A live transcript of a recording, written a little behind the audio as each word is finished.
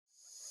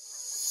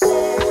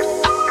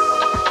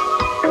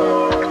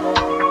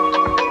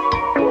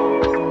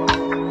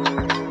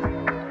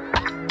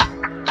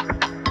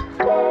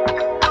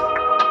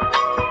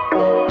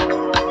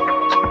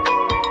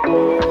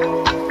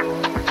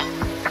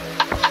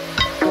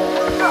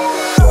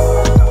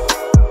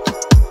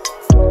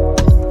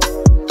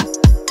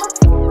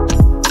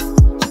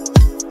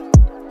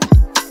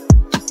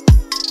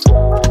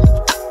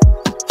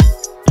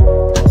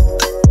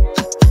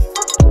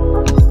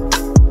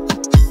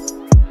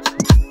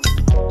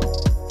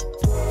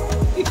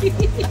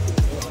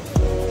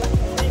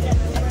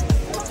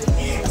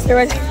I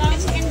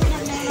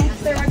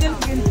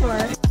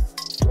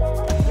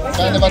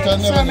never turn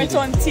So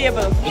I'm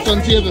turntable. The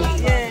turntable?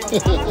 Yeah,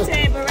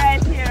 table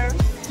right here.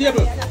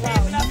 Table?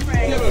 Table up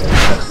right. Table.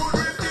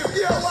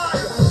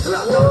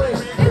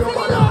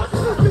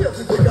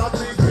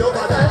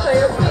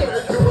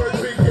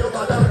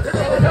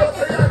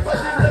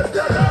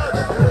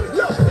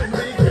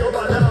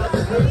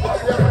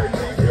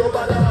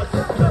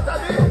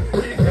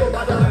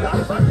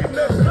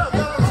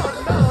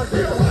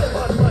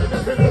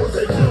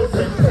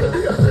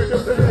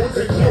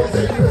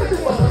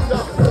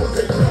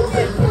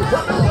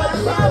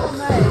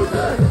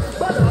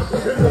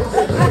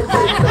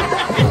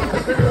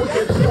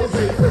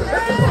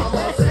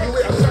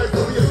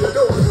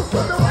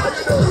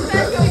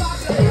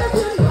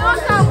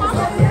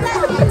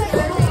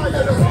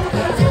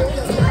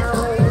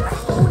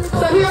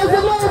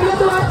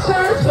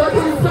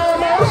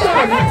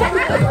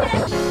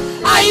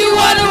 Are you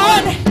on the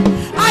one?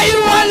 Are you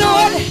on the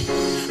one?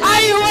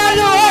 Are you on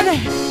the one?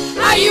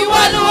 Are you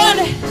on the one?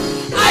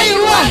 Are you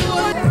on?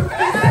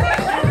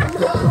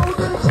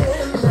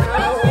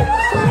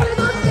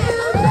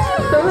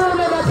 So who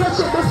never catch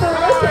it before I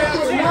catch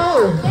it now?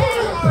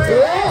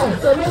 Yeah,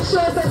 so make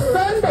sure it's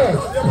Sunday.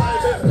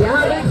 You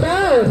have it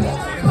down.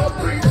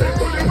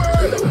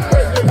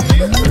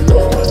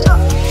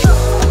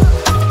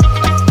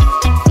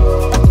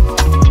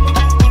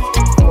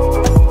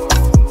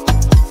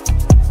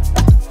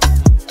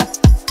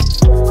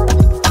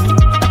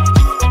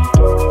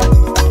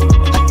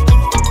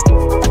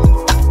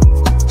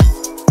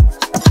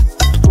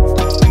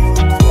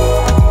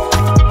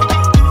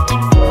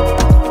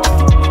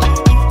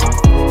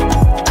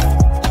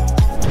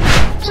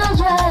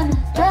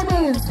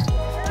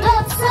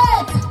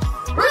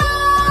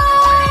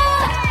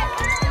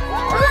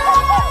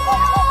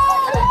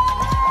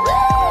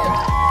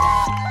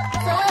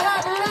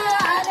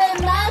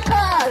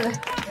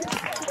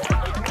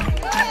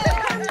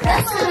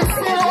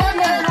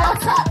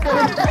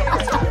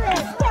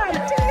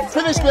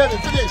 Finish, baby,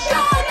 finish.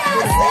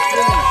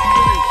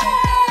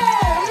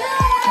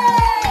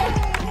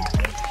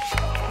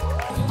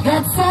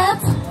 Get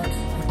set.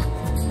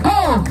 Go.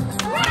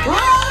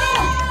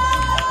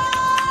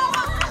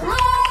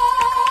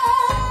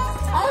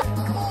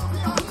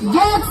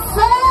 Get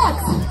set.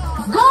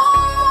 Go.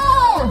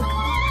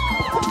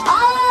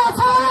 All right,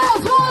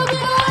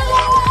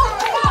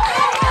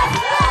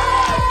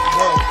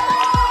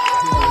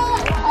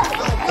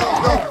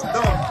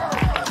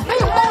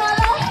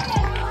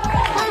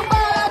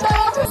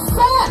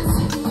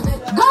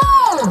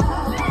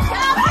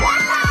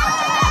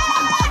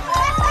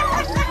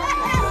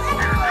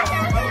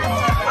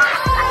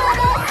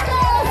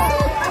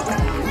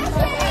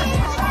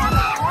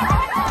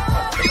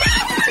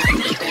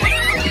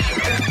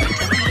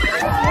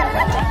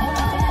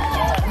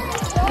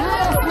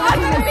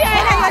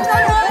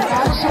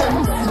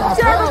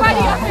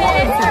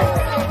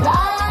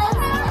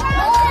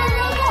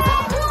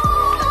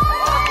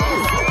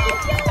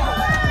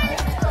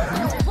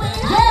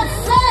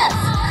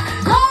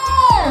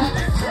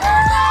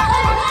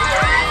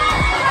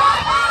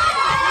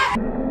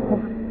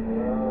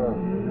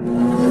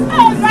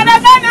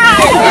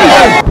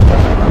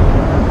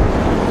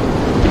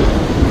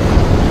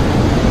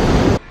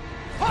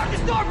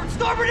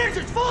 Starboard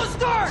engines, full of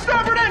start!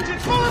 Starboard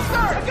engines, full of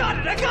start! I got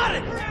it, I got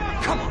it!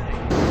 Come on!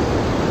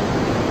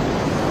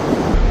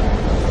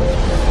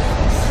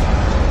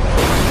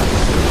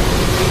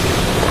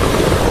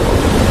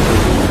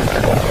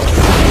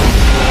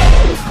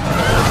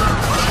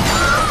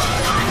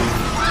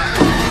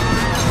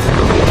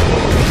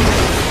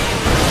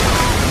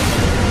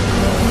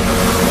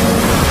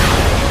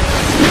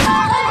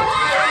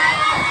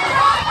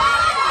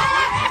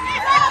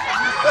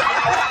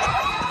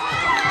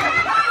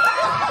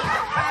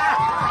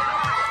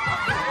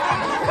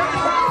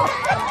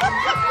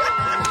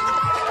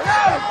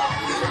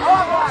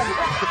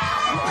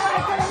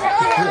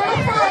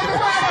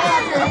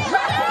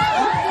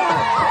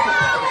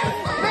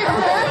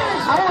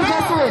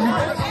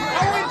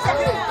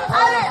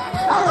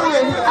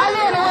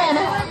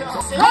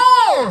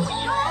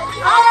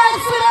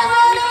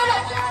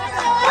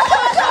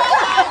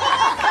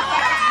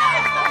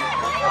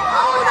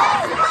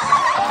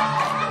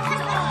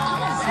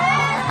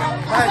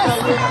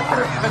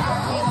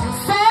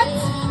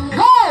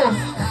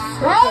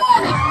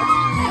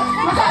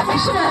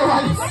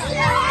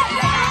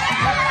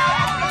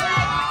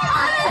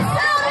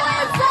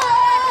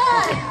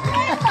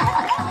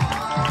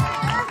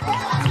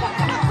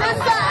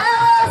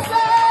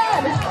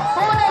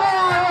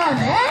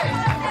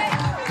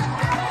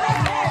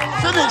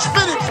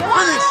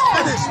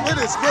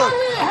 Finish, good.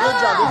 Good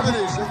job, you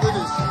finish, you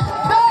finish.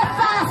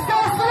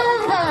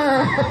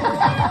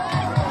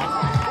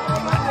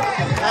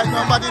 Like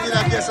nobody did a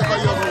guess for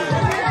your movie.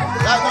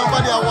 Like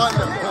nobody I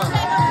wonder.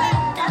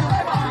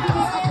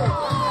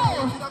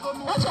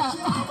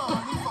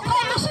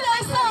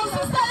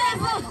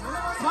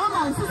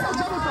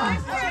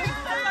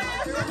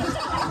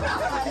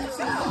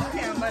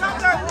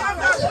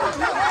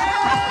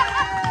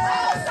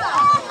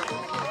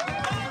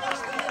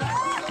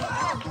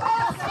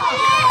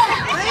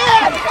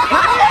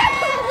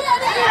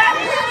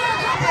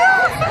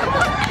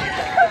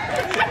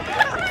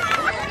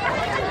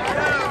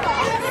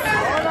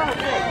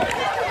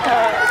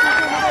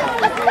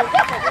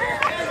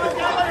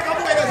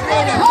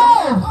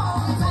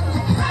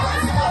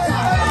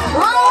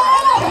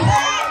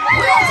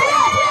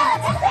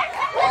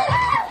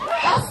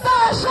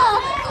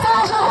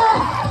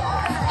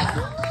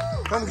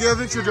 Come, give a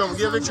victory drum.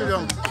 Give a victory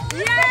drum.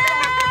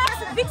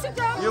 Yes! Victory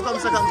drum. You come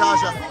second,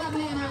 Tasha.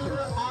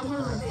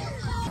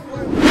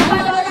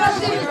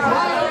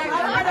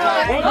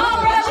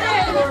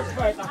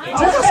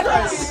 Jesus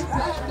Christ.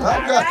 Oh,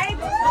 God.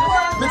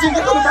 Me think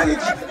you come manage.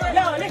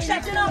 No, let's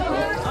shut it up.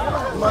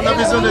 Man, I'm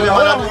busy with you.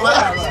 Man, I'm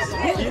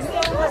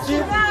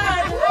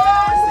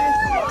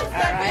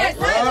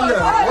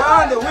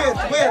Wanda, wait.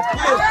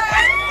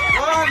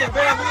 Wanda,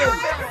 baby.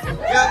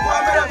 Yeah, go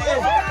on, baby.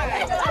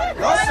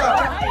 No, sir.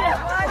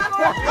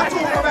 That's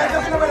all, man.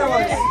 That's all,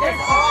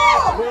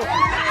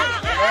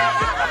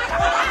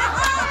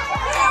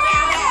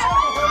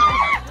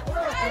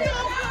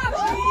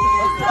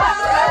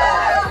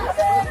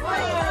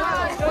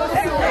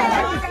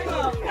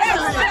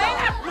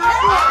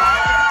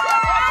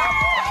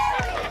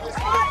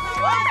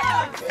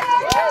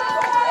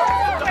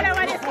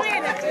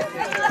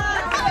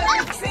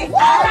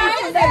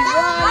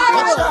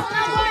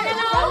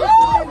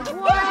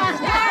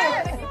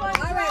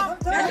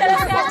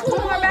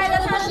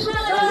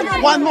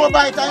 one more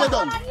bite and you're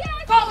done. You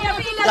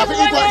have to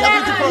eat one. You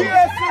have to eat the crumbs.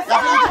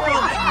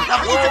 You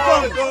have to eat the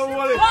crumbs.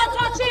 Don't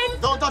touch it.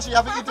 Don't touch it. You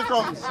have to eat the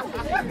crumbs.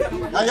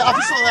 And you have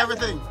to swallow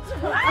everything.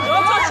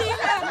 Don't touch it.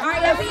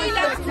 Alright, you have to eat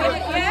that.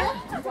 Yeah?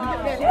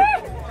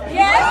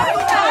 Yes?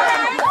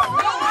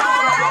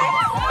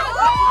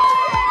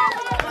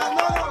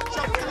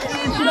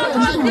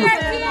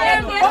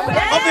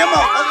 Open your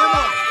mouth. Open your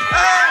mouth.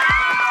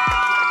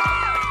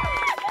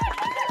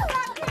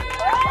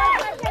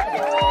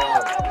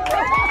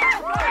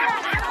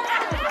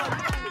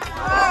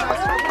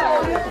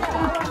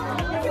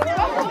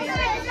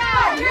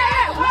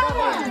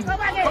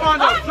 Come on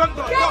now, jump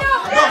down.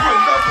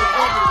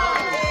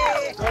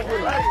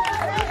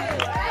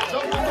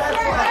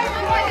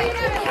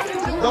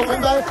 Don't win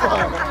that far.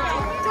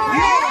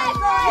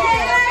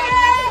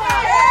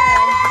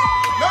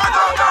 No, you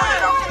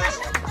don't finish.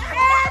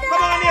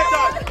 Come on,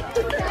 Nathan.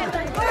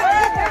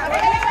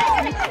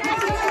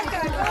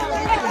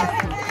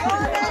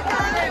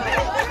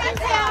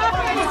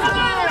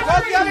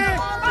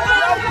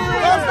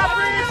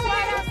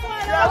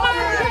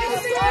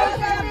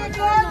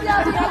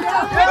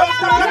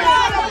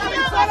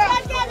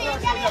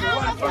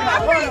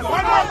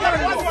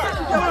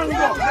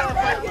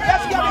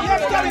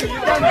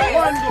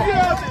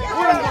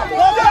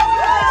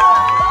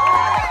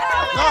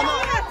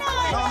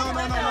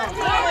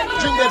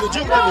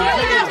 Drink, baby.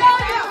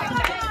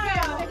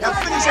 Yeah,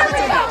 finish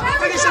everything.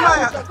 Finish it,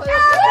 Maya.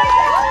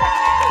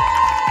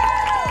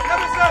 Let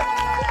me say.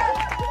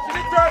 Give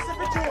it T.R.C.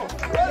 for you.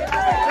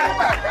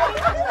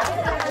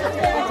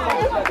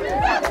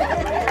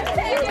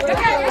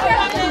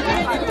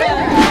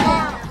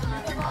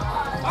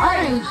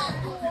 Orange.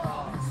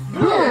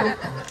 Blue.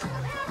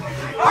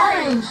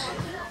 Orange.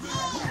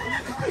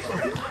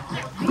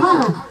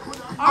 Blue.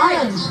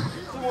 Orange.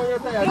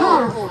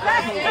 Blue.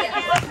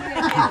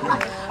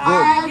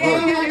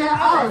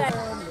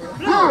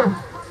 Blue.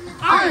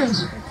 Orange.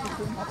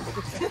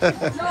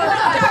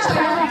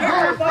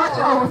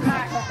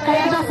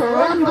 Just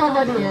run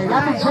over there. You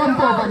have to jump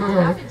over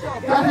there.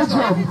 You have to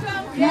jump.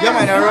 Yeah,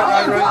 man, I run.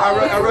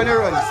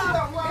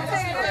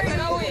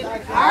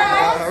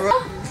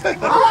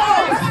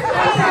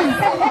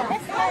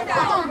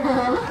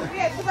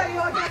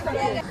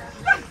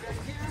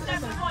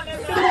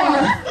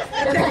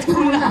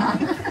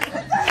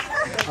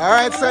 All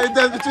right, so it's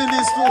done between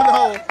these two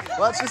now.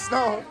 Watch this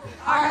now.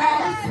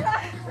 Alright.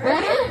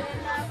 Ready?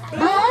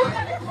 Blue.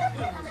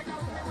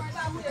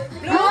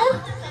 Blue.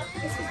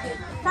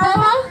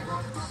 Purple.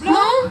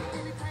 Blue.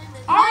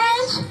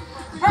 Orange.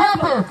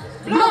 Purple.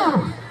 Blue.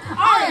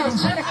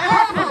 Orange.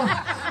 Purple.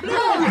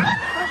 Blue.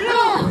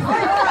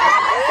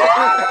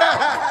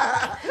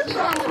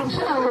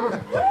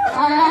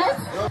 Alright.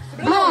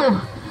 Blue.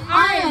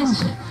 Orange.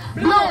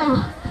 Blue.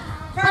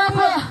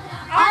 Purple.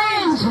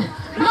 Orange.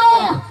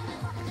 Blue.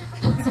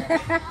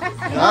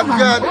 Not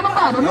good.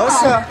 No,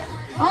 sir.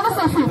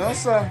 No,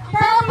 sir.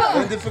 Purple.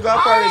 Don't forget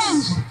Paris.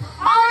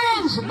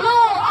 Orange.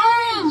 Blue.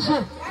 Orange.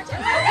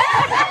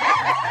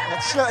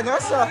 That's shut. No,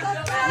 sir.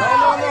 No.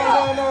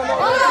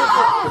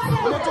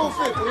 We're not too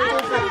fit.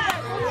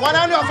 One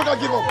and I forgot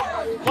give up.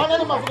 One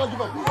and I forgot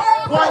give up.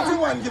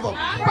 One give up.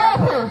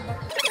 Purple.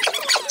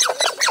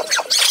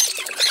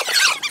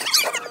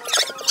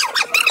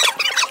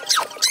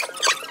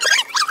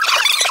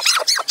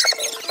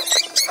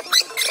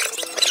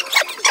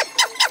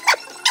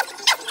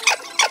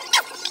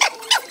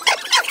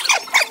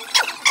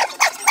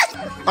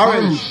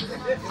 Orange,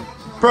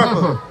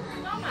 purple,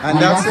 and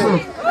that's it. No,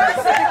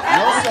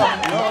 sir.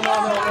 No.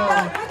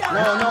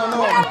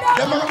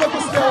 Them are going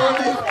to stay on.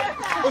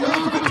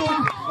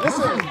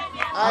 Listen,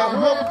 I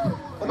hope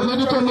the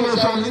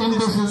determination in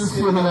this is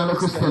similar to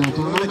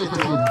Christianity.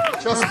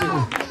 Trust me.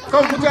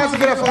 Come put your hands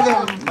together for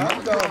them.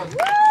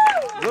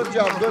 Good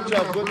job.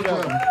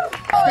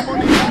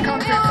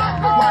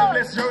 While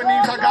blessed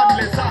journeys are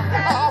godless, a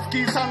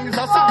half-key song is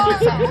a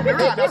songless. I'd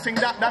rather sing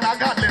that than a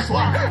godless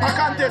one. A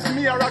contest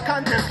me or a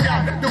contest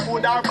can. Do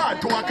good or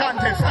bad to a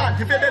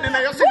contestant. If you're dead in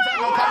your sins,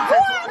 no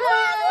contest.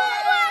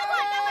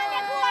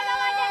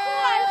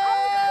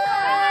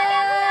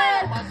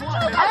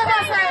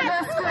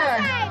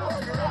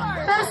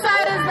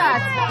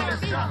 that?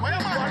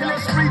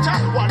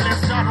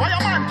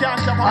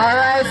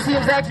 Alright,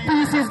 seems like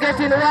peace is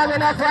getting warm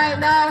enough right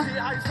now.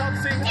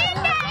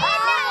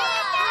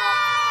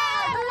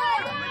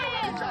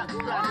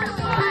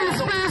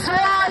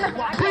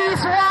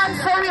 Peace one,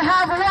 so we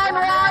have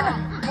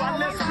 1-1.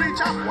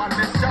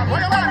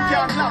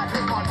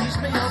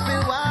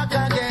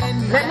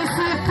 Let me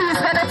see if peace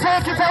gonna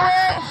take it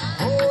away.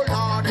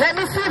 Let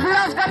me see if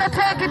love's gonna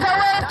take it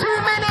away.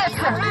 2 minutes.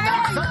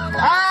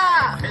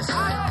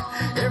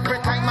 Every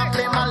time I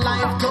play my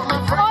life to my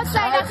friends.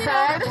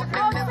 Outside.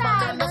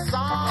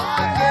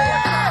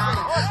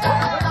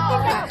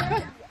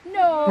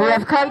 No. We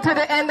have come to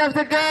the end of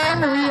the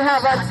game. We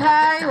have a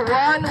tie,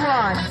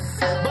 1-1.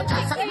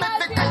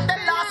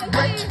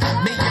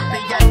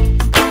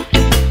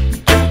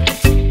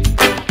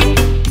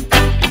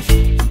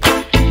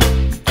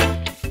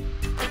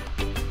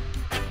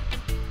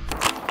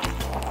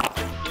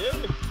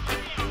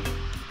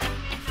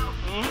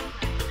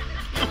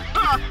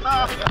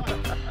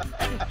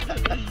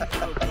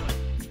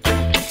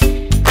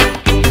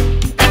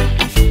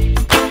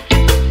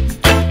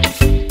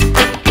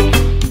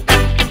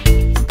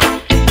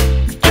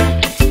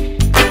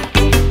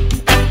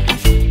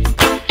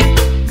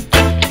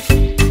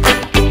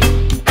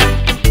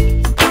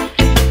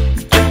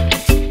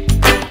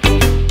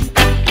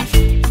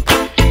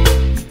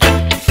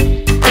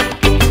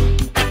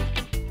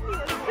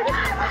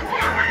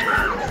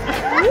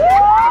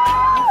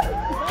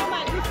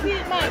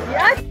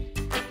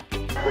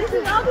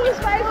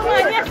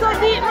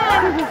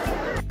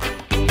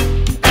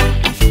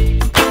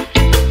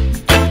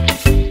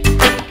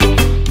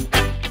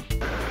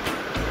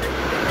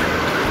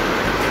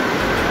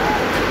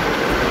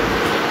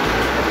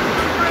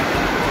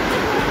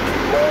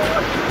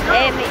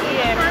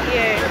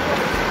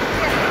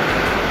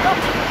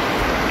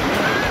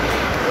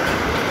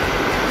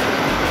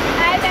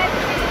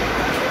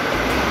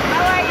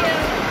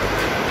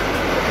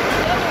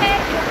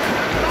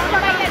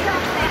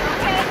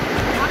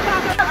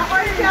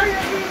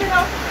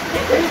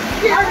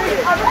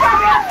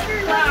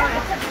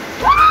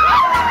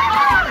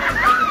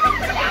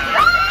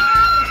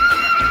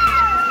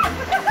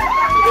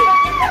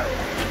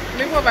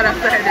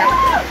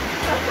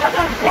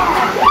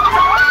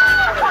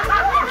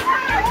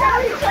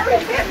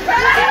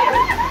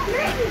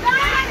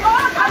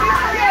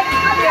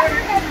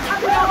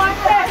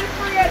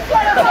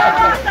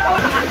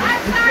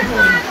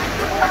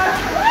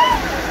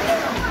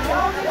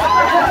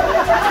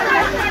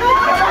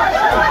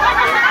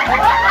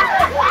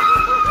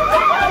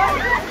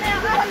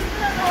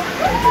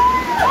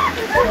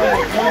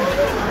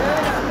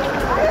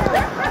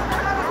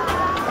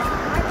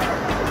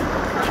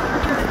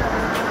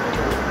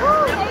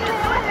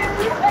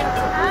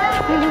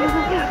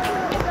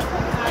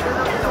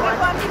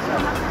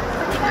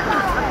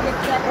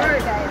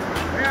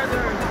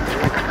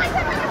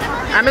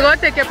 I'm going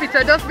to take a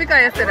picture just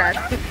because you said that.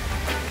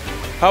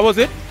 How was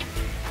it?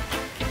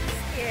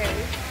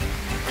 Scary.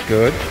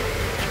 Good.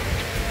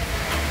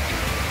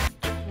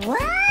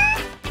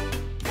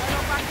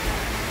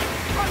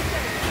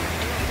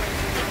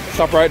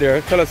 Stop right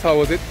there. Tell us how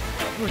was it?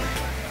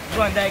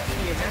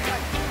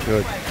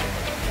 Good.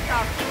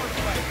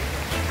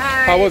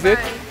 Hi, How was it?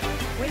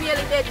 We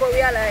nearly dead, but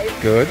we are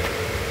alive. Good.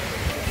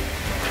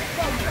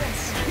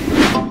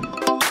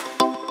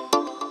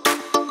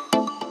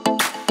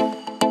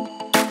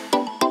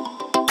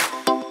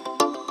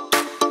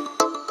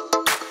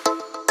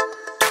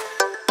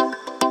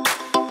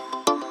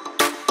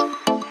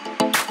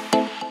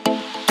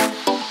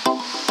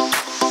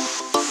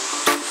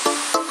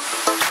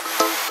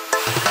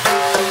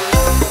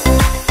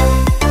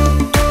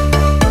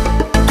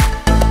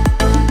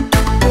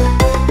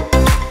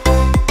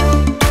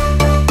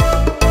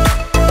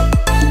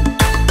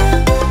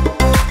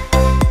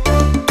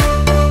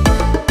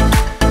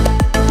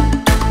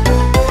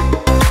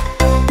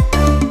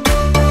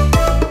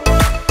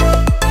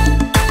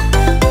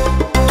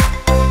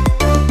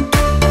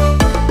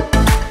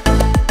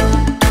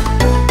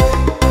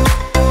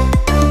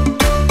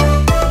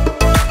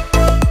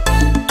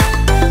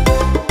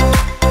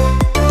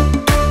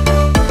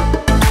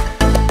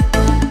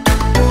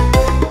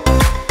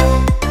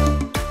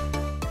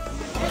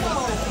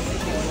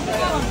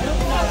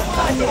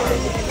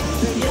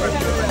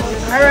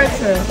 Alright,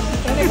 sir.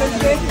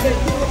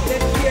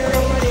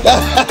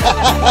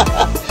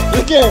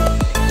 Look here.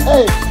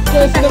 Hey,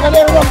 guys, never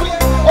there,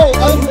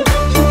 hey,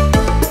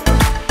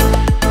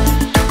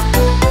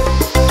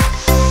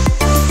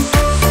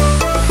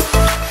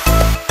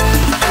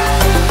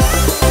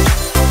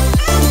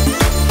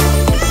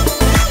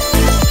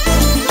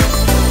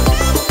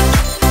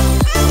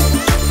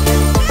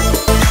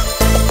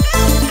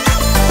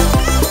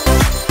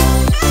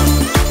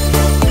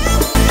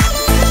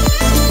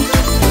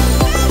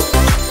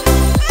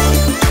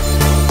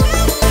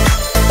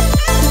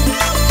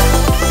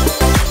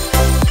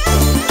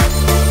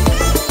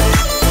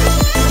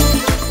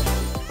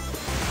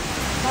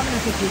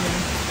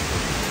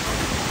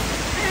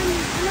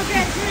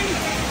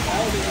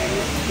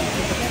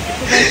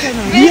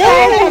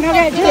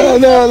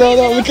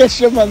 no. We catch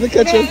him, man. We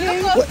catch him.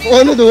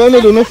 What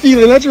do? No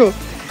feeling, not true.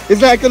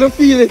 It's like I don't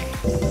feel it.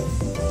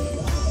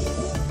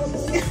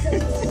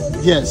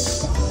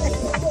 Yes.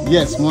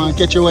 Yes, man.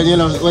 Catch you when you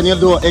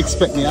don't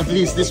expect me. At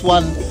least this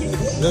one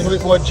a little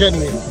bit more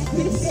genuine.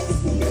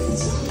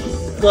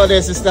 Go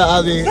there, Sister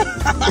Abby.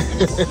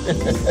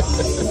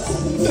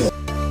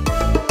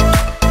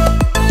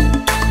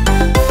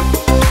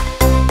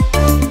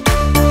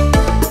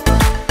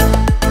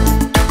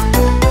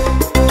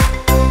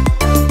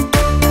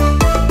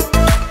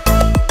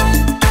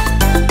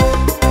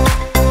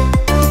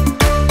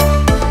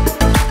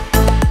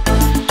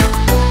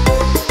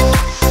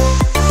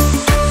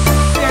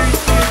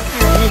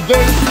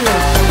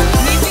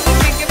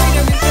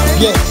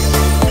 Yes.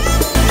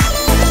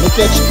 We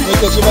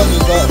catch him on